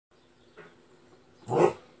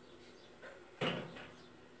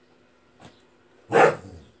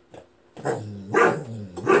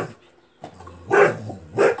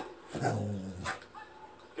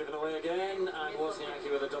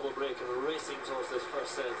towards this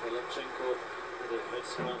first set. Levchenko with her head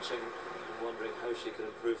scratching and wondering how she could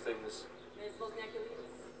improve things.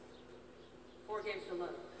 4 games to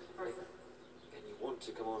love. First set. And you want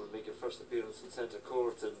to come on and make your first appearance in centre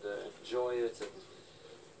court and enjoy it and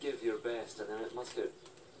give your best, and then it must get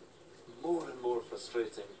more and more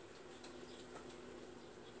frustrating.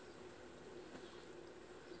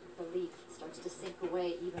 Belief starts to sink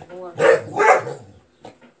away even more.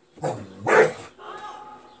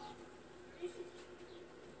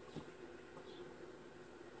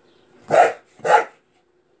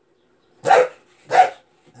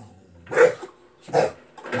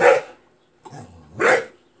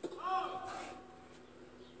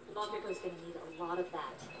 Chico's going to need a lot of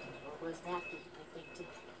that. Or Wozniacki, I think, to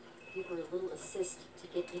give her a little assist to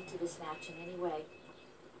get into this match in any way.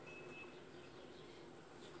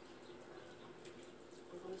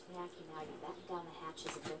 Wozniacki now, you batten down the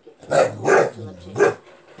hatches and don't get too close to Levchenko.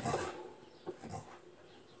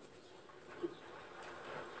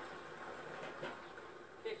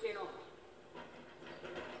 15-all.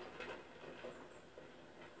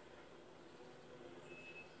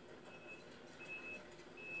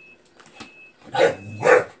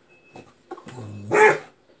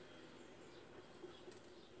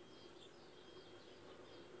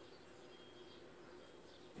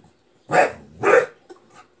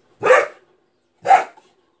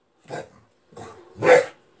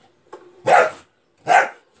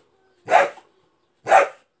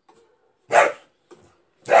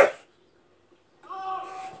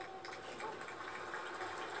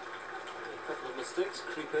 Mistakes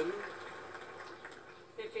creep in.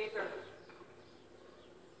 15-30.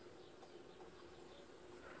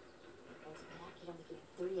 Wozniacki only getting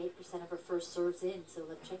 38% of her first serves in, so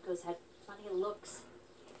Levchenko's had plenty of looks.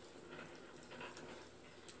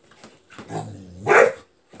 There's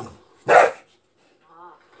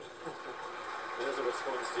a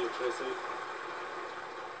response to you, Tracy.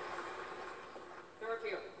 Third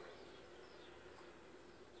field.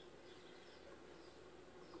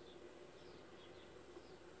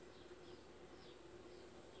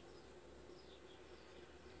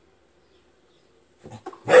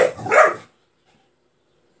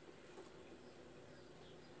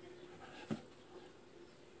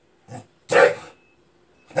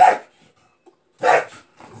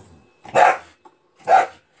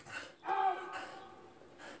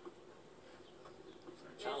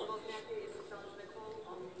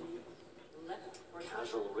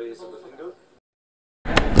 Casual raise of the finger.